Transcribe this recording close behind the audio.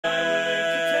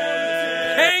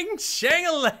Ching,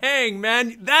 shang-a-lang,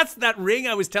 man. That's that ring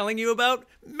I was telling you about.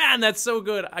 Man, that's so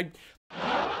good.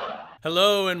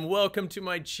 Hello and welcome to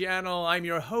my channel. I'm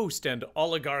your host and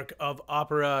oligarch of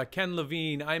opera, Ken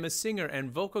Lavigne. I'm a singer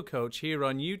and vocal coach here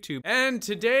on YouTube. And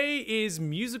today is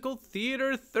Musical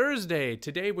Theater Thursday.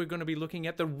 Today we're going to be looking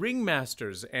at the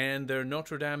Ringmasters and their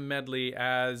Notre Dame Medley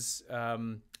as,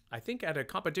 I think, at a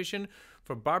competition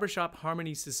for Barbershop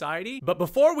Harmony Society. But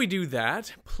before we do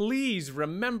that, please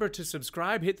remember to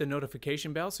subscribe, hit the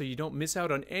notification bell so you don't miss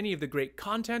out on any of the great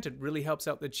content. It really helps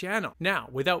out the channel. Now,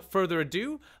 without further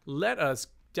ado, let us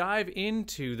dive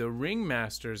into the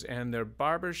Ringmasters and their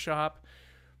barbershop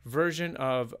version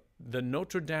of the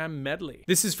Notre Dame Medley.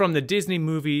 This is from the Disney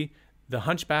movie, The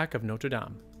Hunchback of Notre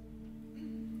Dame.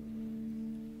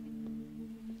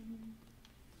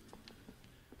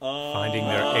 Finding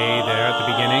their A there at the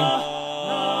beginning.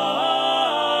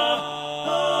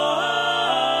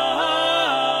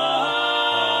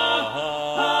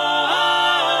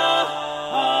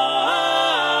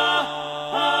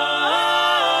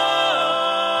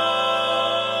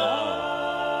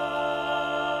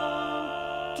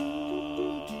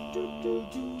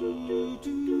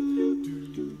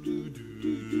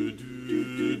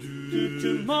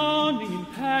 Morning in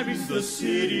Paris, the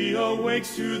city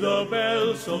awakes to the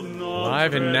bells of Notre Dame.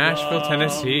 Live in Nashville,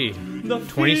 Tennessee,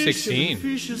 2016.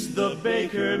 Fishes, the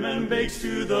bakerman bakes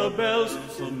to the bells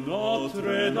of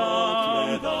Notre Dame.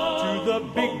 To the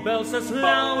big bells as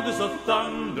loud as a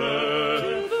thunder,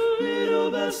 to the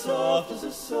little bells soft as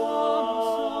a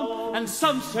song. And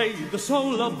some say the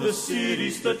soul of the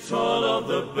city's the toll of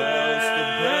the bells, the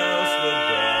bells, the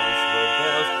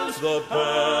bells, the bells, the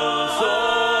bells of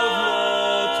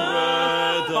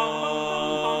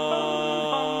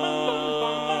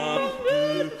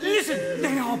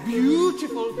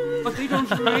beautiful, but they don't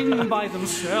ring by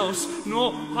themselves.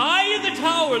 No, high in the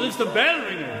tower lives the bell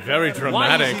ringer. Very dramatic.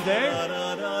 Why is he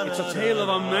there? It's a tale of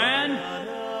a man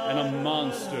and a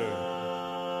monster.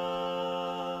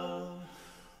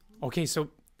 Okay, so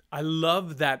I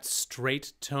love that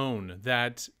straight tone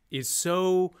that is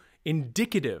so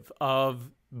indicative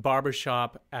of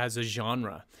barbershop as a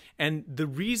genre. And the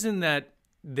reason that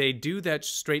they do that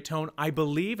straight tone, I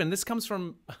believe, and this comes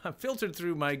from, filtered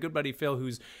through my good buddy Phil,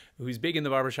 who's big in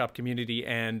the barbershop community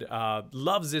and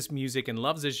loves this music and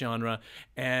loves this genre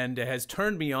and has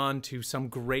turned me on to some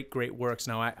great works.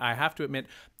 Now, I have to admit,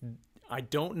 I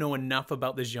don't know enough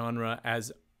about this genre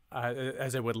as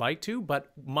I would like to,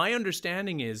 but my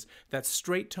understanding is that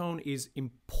straight tone is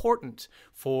important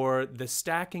for the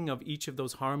stacking of each of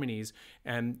those harmonies,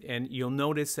 and you'll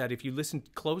notice that if you listen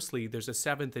closely, there's a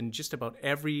seventh in just about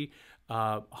every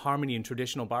harmony in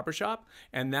traditional barbershop,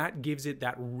 and that gives it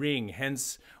that ring,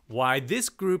 hence why this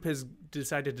group has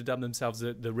decided to dub themselves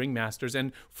the Ringmasters,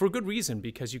 and for good reason,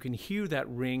 because you can hear that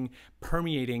ring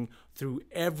permeating through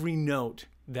every note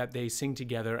that they sing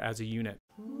together as a unit.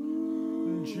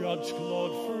 Judge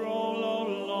Claude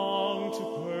Frollo long to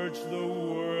purge the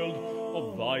world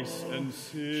of vice and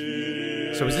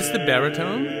sin. So is this the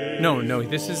baritone? No,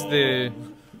 this is the...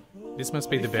 This must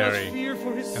be the bari.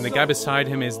 And the guy beside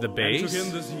him is the bass. And took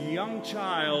him this young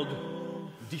child,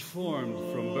 deformed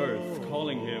from birth,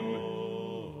 calling him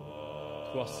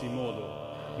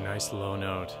Quasimodo. Nice low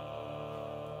note.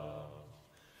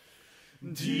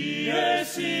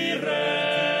 Dies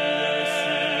irae.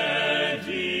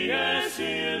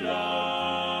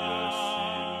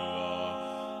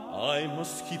 I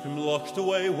must keep him locked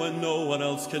away when no one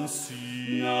else can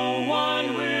see. No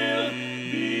one will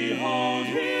behold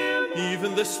him.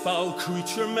 Even this foul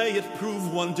creature may it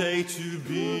prove one day to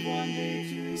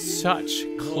be. Such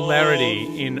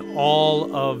clarity in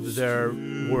all of their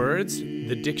words.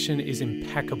 The diction is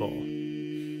impeccable.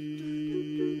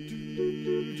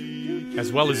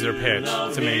 As well as their pitch.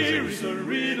 It's amazing. Here's a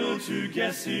riddle to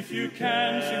guess if you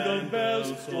can. Sing the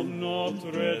bells of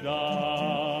Notre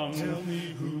Dame. Tell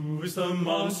me who is the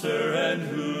monster and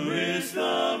who is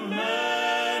the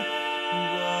man?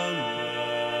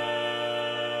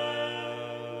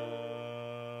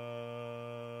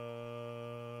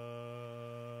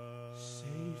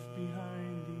 Safe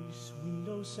behind these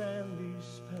windows and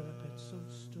these parapets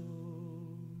of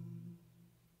stone,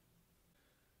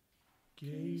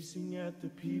 gazing at the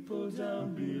people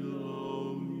down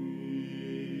below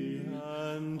me,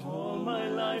 and all my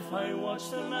life I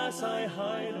watch them as I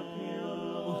hide up here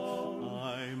alone.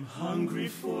 I'm hungry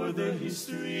for the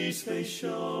histories they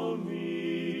show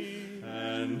me,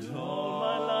 and all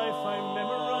my life I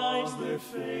memorize their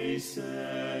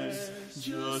faces,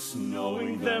 just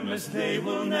knowing them as they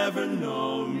will never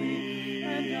know me.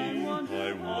 And I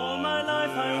wonder, all my life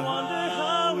I wonder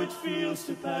how it feels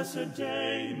to pass a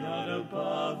day, not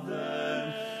above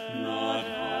them, not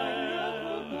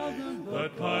high above them,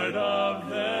 but part of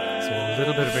them. So a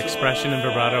little bit of expression and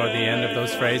vibrato at the end of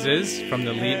those phrases from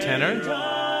the lead tenor.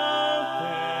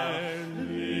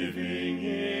 Living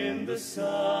in the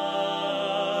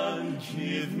sun,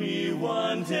 give me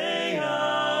one day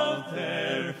out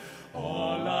there.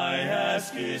 All I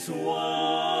ask is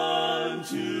one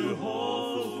to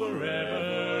hold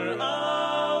forever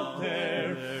out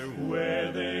there,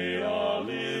 where they all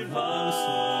live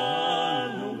unaware.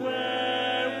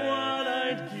 What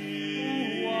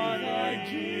I'd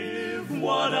give,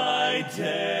 what I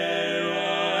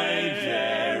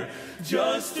dare,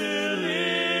 just to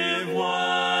live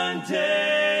one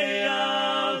day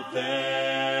out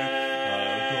there.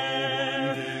 I'll go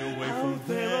one day away from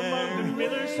there, among the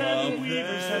millers and the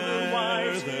weavers and their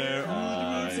wives. Through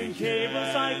the roots and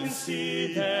cables I can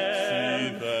see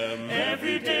them.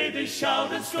 Every day they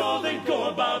shout and scold and go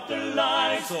about their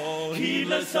lives,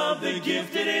 heedless of the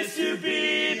gift it is to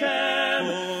be them.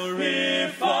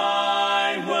 If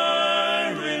I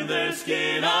were in their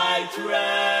skin, I'd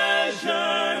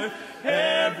treasure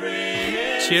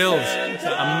every Chills.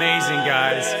 Amazing,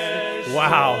 guys.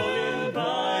 Wow.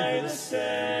 by the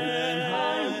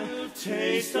sand,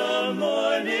 taste the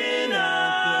morning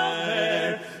out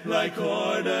there, like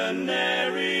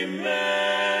ordinary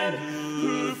men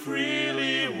who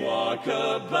freely walk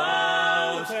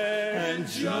about. And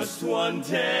just one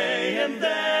day, and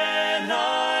then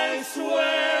I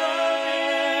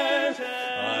swear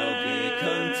I'll be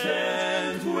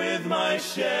content with my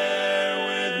share,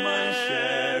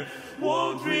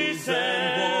 won't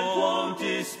resent, won't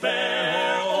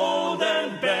despair, old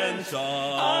and bent,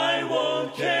 I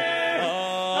won't care,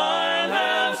 I'll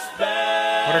have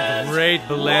spent. What a great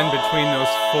blend between those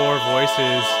four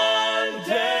voices. One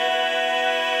day.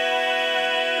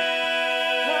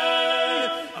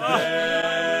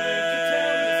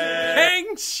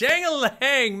 Hang,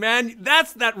 shang-a-lang, man.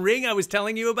 That's that ring I was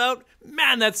telling you about.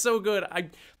 Man, that's so good.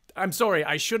 I'm sorry,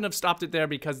 I shouldn't have stopped it there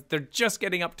because they're just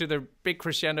getting up to their big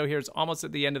crescendo here. It's almost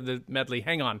at the end of the medley.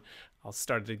 Hang on, I'll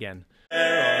start it again.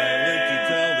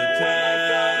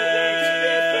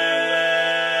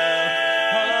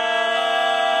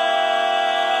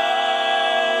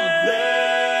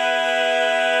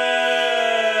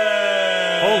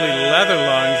 Holy leather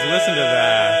lungs, listen to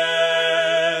that.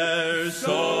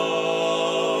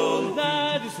 So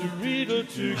that is a riddle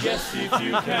to guess if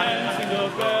you can sing the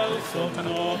bells of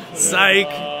Notre. Psych!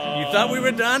 You thought we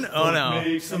were done? Oh no. What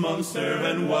makes a monster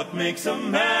and what makes a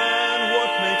man?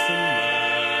 What makes a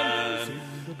man? Sing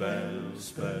the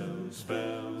bells, bells,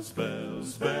 bells,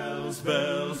 bells, bells,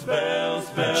 bells, bells,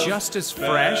 bells. Just as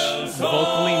fresh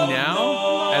vocally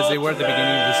now as they were at the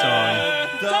beginning of the song.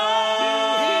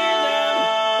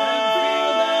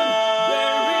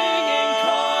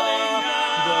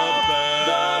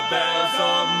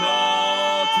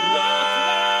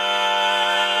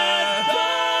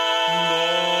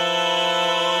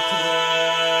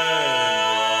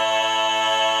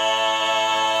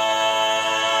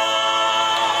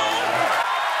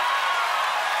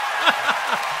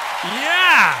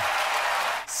 Yeah!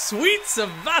 Sweet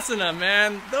Savasana,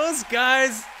 man. Those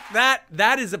guys,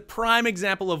 that is a prime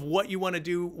example of what you want to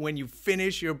do when you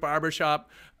finish your barbershop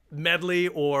medley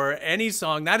or any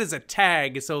song. That is a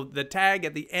tag. So the tag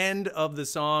at the end of the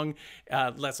song,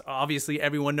 let's obviously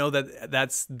everyone know that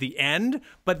that's the end,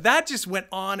 but that just went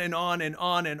on and on and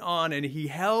on and on, and he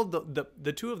held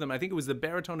the two of them, I think it was the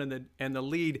baritone and the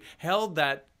lead, held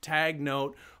that tag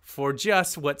note for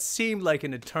just what seemed like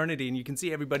an eternity, and you can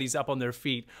see everybody's up on their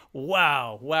feet.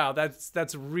 Wow,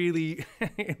 that's really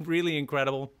really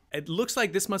incredible. It looks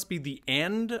like this must be the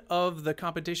end of the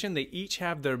competition. They each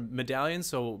have their medallions,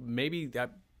 so maybe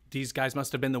these guys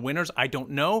must have been the winners. I don't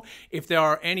know. If there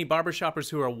are any barbershoppers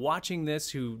who are watching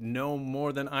this who know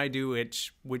more than I do,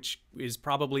 which is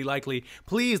probably likely,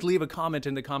 please leave a comment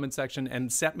in the comment section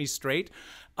and set me straight.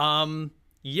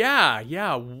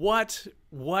 Yeah, what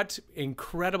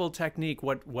incredible technique,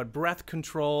 what breath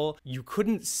control. You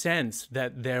couldn't sense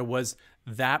that there was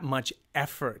that much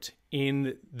effort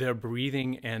in their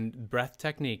breathing and breath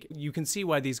technique. You can see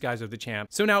why these guys are the champ.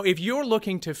 So now if you're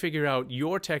looking to figure out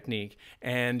your technique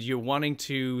and you're wanting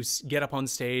to get up on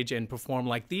stage and perform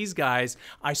like these guys,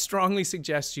 I strongly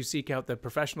suggest you seek out the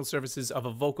professional services of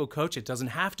a vocal coach. It doesn't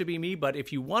have to be me, but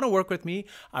if you want to work with me,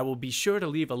 I will be sure to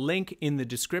leave a link in the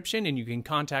description and you can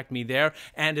contact me there.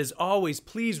 And as always,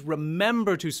 please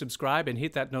remember to subscribe and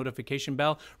hit that notification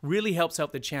bell. Really helps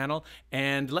out the channel.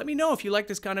 And let me know if you like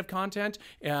this kind of content.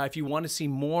 If you you want to see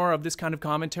more of this kind of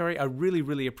commentary, I really,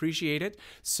 really appreciate it.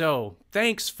 So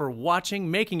thanks for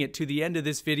watching, making it to the end of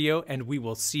this video, and we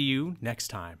will see you next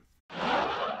time.